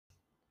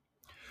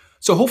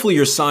So hopefully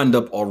you're signed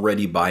up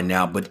already by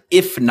now, but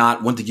if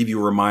not, want to give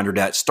you a reminder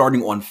that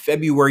starting on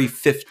February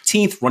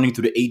 15th, running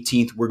through the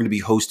 18th, we're going to be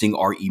hosting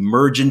our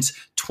Emergence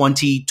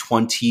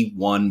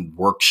 2021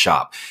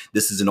 workshop.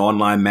 This is an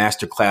online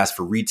masterclass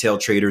for retail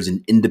traders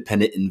and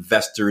independent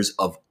investors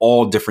of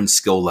all different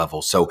skill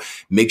levels. So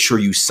make sure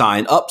you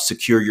sign up,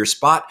 secure your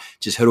spot.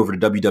 Just head over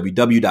to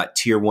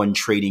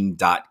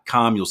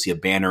www.tier1trading.com. You'll see a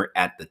banner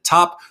at the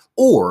top,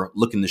 or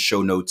look in the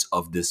show notes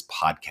of this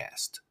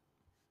podcast.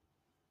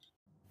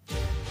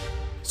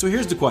 So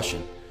here's the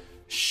question.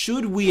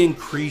 Should we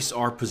increase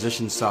our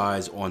position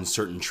size on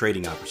certain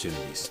trading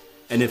opportunities?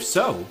 And if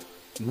so,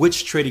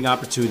 which trading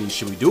opportunities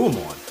should we do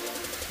them on?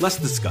 Let's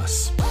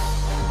discuss.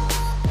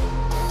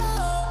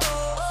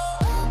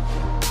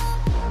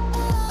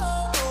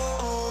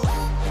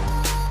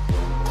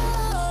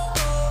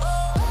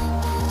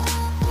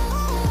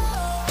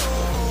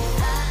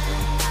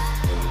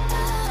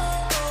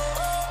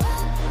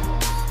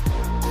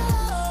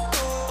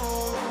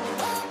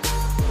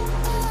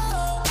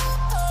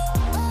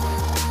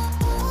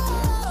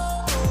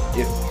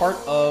 If part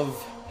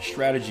of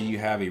strategy you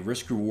have a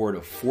risk reward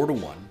of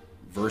 4-1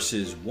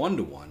 versus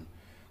 1-1,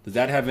 does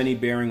that have any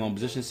bearing on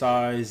position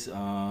size?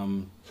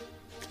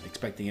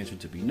 Expect the answer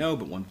to be no,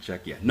 but one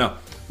check, yeah, no.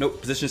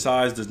 Position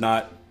size does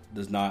not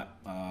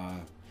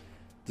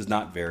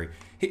vary.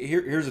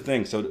 Here's the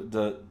thing. So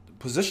the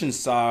position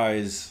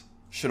size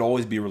should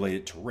always be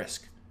related to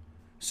risk.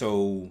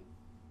 So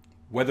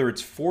whether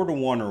it's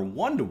 4-1 or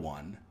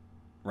 1-1,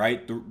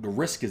 right? The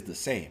risk is the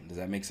same. Does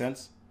that make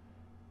sense?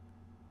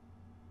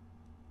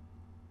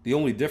 The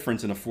only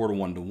difference in a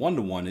 4-1 to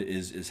 1-1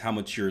 is how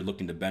much you're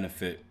looking to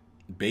benefit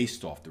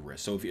based off the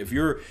risk. So if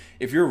you're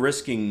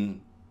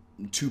risking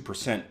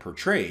 2% per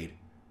trade,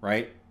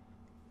 right?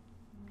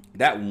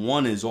 That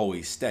one is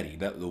always steady.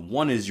 That the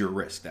one is your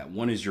risk. That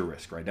one is your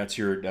risk, right? That's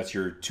your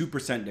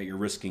 2% that you're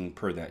risking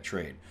per that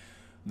trade.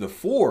 The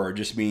 4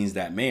 just means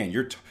that, man,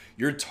 your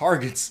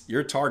targets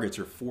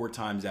are 4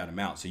 times that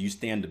amount. So you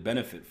stand to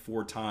benefit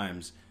 4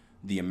 times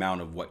the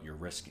amount of what you're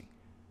risking.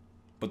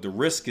 But the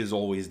risk is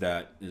always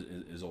going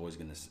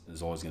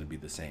to be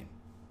the same.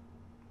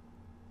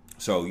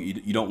 So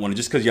you don't want to,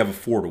 just because you have a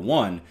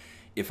 4-1,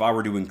 if I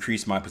were to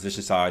increase my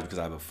position size because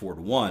I have a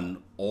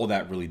 4-1, all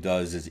that really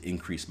does is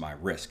increase my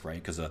risk,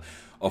 right? Because a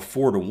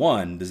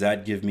 4-1, does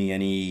that give me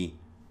any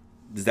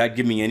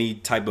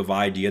type of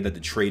idea that the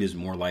trade is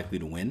more likely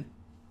to win?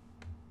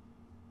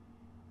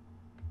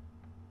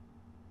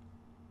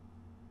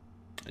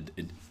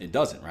 It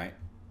doesn't, right?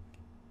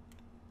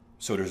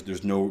 So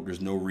there's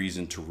no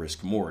reason to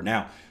risk more.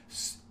 Now,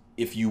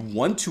 if you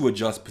want to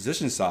adjust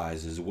position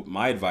sizes,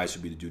 my advice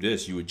would be to do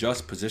this. You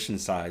adjust position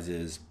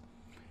sizes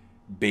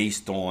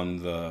based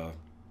on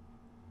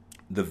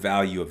the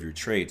value of your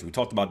trades. We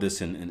talked about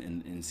this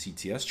in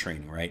CTS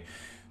training, right?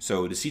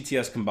 So the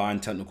CTS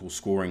combined technical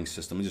scoring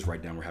system. Let me just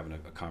write down. We're having a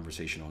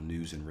conversation on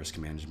news and risk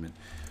management.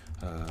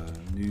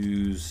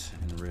 News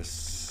and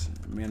risk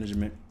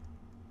management.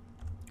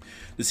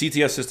 The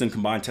CTS system,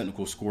 combined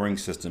technical scoring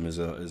system, is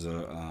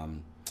a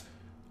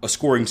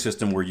scoring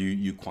system where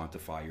you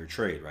quantify your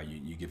trade, right?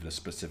 You give it a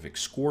specific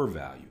score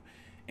value,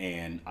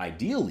 and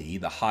ideally,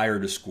 the higher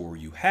the score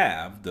you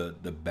have, the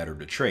better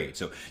the trade.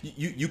 So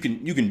you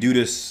can do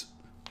this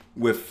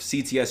with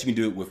CTS. You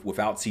can do it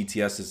without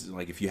CTS. It's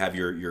like if you have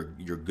your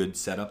good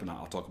setup, and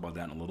I'll talk about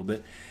that in a little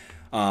bit.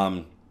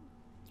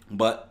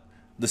 But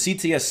the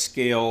CTS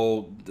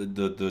scale,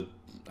 the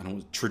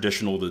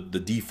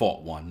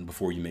default one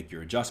before you make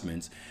your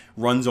adjustments,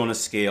 runs on a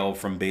scale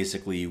from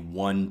basically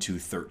 1 to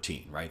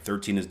 13, right?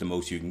 13 is the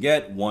most you can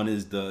get, 1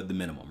 is the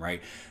minimum,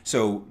 right?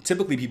 So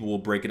typically people will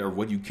break it, or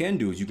what you can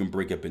do is you can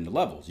break up into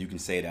levels. You can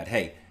say that,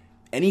 hey,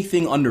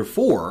 anything under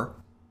 4,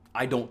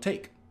 I don't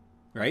take,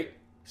 right?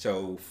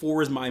 So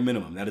 4 is my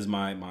minimum. That is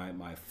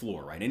my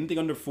floor, right? Anything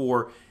under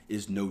 4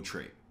 is no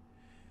trade.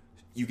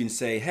 You can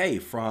say, hey,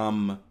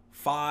 from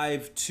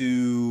 5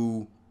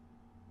 to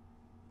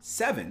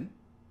 7,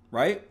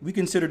 right? We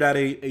consider that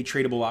a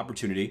tradable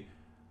opportunity.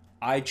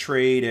 I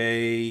trade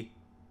a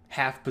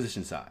half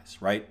position size,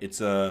 right? It's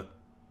a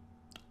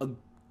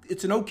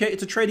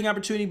trading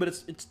opportunity, but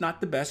it's not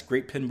the best.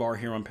 Great pin bar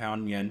here on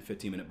pound yen,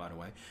 15-minute, by the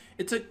way.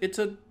 It's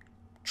a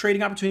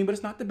trading opportunity, but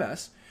it's not the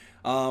best.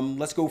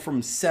 Let's go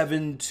from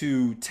 7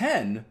 to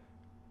 10.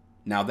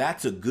 Now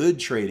that's a good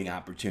trading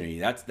opportunity.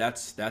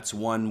 That's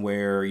one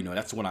where,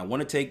 that's the one I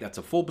want to take. That's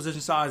a full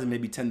position size, and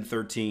maybe 10 to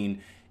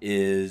 13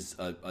 is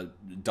a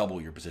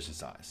double your position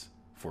size,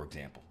 for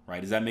example, right?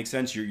 Does that make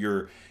sense?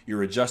 You're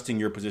adjusting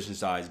your position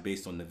size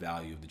based on the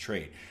value of the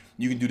trade.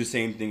 You can do the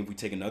same thing if we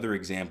take another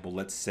example.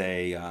 Let's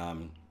say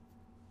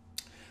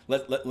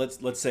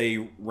let's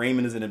say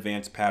Raymond is an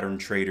advanced pattern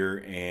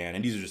trader,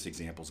 and these are just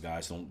examples,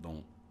 guys.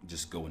 Don't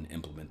just go and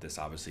implement this,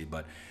 obviously,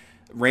 but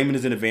Raymond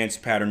is an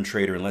advanced pattern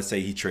trader, and let's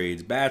say he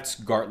trades Bats,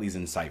 Gartleys,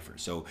 and Cypher.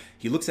 So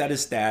he looks at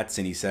his stats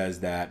and he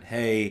says that,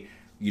 hey,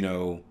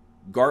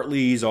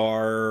 Gartleys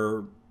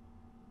are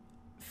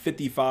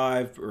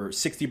 55 or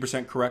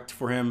 60% correct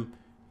for him.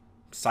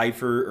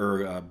 Cypher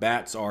or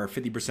Bats are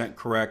 50%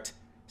 correct.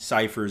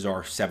 ciphers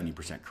are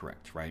 70%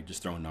 correct, right?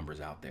 Just throwing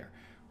numbers out there,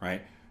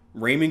 right?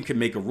 Raymond could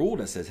make a rule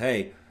that says,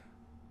 hey,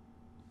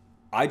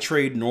 I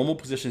trade normal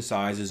position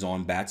sizes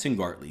on bats and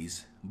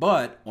Gartleys,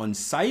 but on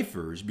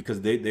ciphers,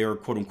 because they are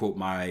quote unquote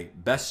my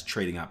best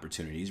trading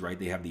opportunities, right?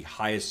 They have the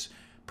highest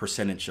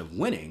percentage of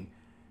winning.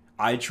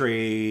 I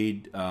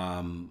trade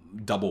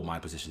double my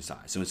position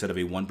size. So instead of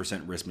a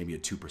 1% risk, maybe a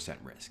 2%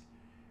 risk,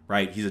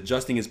 right? He's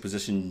adjusting his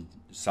position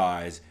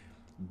size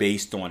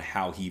based on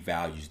how he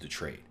values the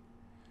trade,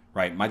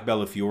 right? Mike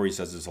Bellafiore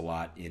says this a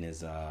lot in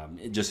his,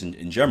 just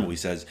in general, he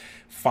says,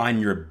 find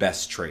your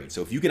best trade.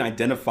 So if you can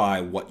identify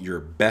what your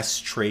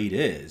best trade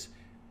is,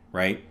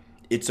 right?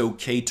 It's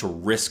okay to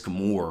risk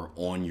more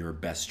on your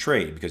best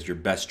trade, because your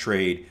best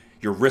trade,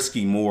 you're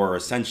risking more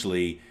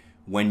essentially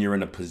when you're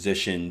in a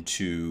position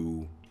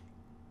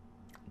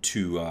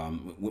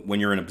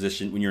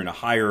when you're in a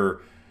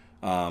higher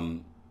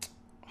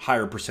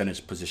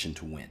percentage position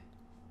to win.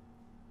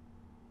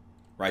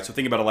 Right? So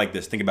think about it like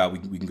this. Think about,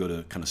 we can go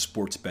to kind of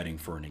sports betting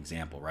for an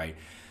example, right?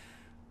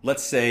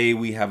 Let's say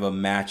we have a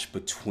match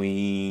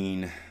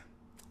between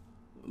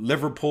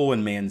Liverpool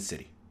and Man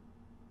City,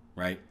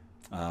 right?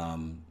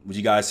 Would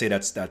you guys say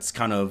that's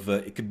kind of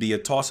it could be a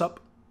toss-up?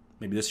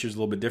 Maybe this year's a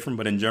little bit different,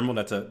 but in general,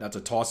 that's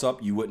a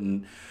toss-up. You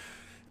wouldn't,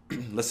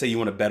 let's say you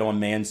want to bet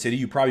on Man City,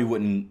 you probably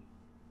wouldn't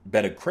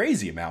bet a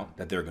crazy amount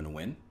that they're going to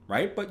win,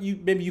 right? But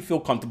maybe you feel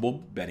comfortable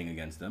betting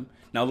against them.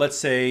 Now, let's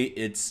say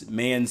it's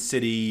Man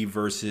City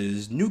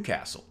versus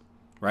Newcastle,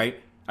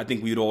 right? I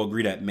think we'd all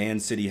agree that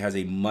Man City has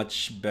a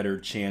much better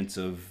chance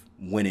of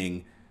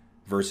winning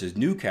versus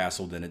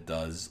Newcastle than it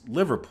does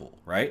Liverpool,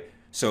 right?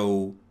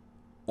 So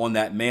on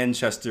that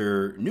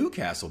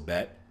Manchester-Newcastle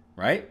bet,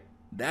 right,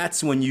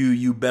 that's when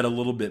you bet a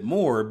little bit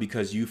more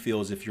because you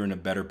feel as if you're in a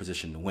better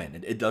position to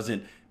win. It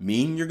doesn't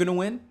mean you're going to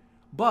win,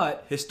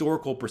 but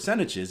historical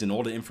percentages and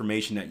all the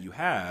information that you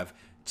have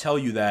tell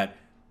you that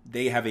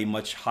they have a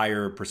much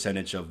higher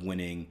percentage of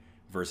winning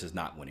versus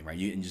not winning, right?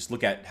 And just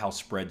look at how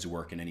spreads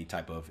work in any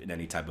type of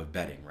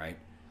betting, right?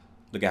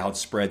 Look at how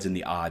spreads and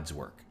the odds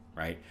work,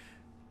 right?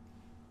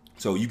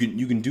 So you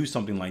can do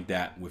something like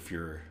that with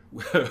your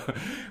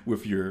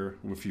with your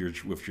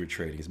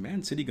trading. Is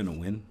Man City going to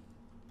win?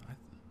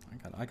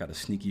 I got a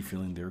sneaky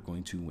feeling they're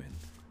going to win.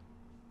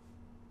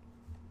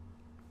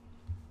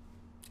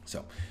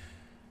 So,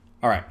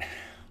 all right,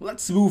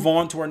 let's move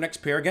on to our next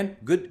pair again.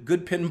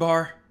 Good pin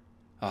bar.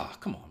 Ah,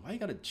 come on. Why you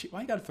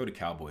gotta throw the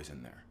Cowboys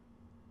in there?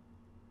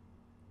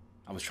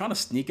 I was trying to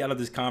sneak out of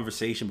this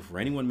conversation before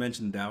anyone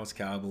mentioned the Dallas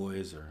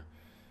Cowboys or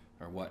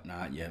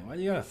whatnot. Yeah, why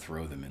you gotta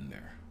throw them in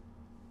there?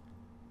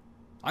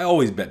 I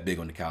always bet big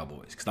on the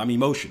Cowboys because I'm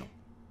emotional.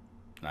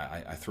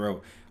 I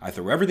throw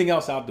everything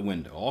else out the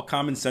window. All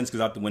common sense goes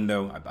out the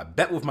window. I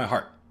bet with my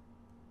heart,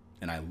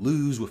 and I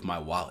lose with my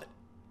wallet.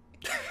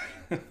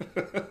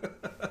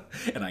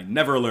 And I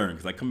never learn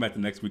because I come back the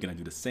next week and I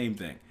do the same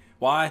thing.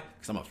 Why?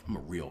 Because I'm a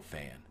real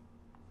fan.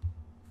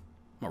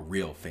 I'm a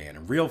real fan,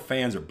 and real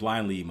fans are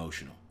blindly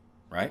emotional,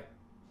 right?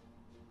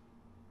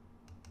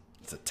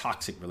 It's a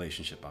toxic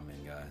relationship I'm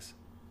in, guys.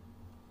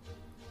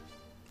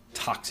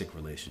 Toxic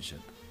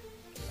relationship.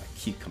 I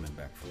keep coming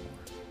back for more.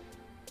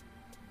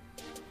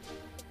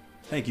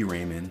 Thank you,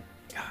 Raymond.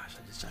 Gosh,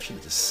 I should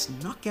have just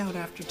snuck out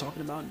after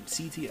talking about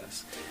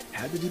CTS.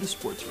 Had to do the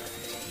sports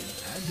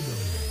reference. Had to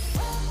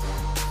go.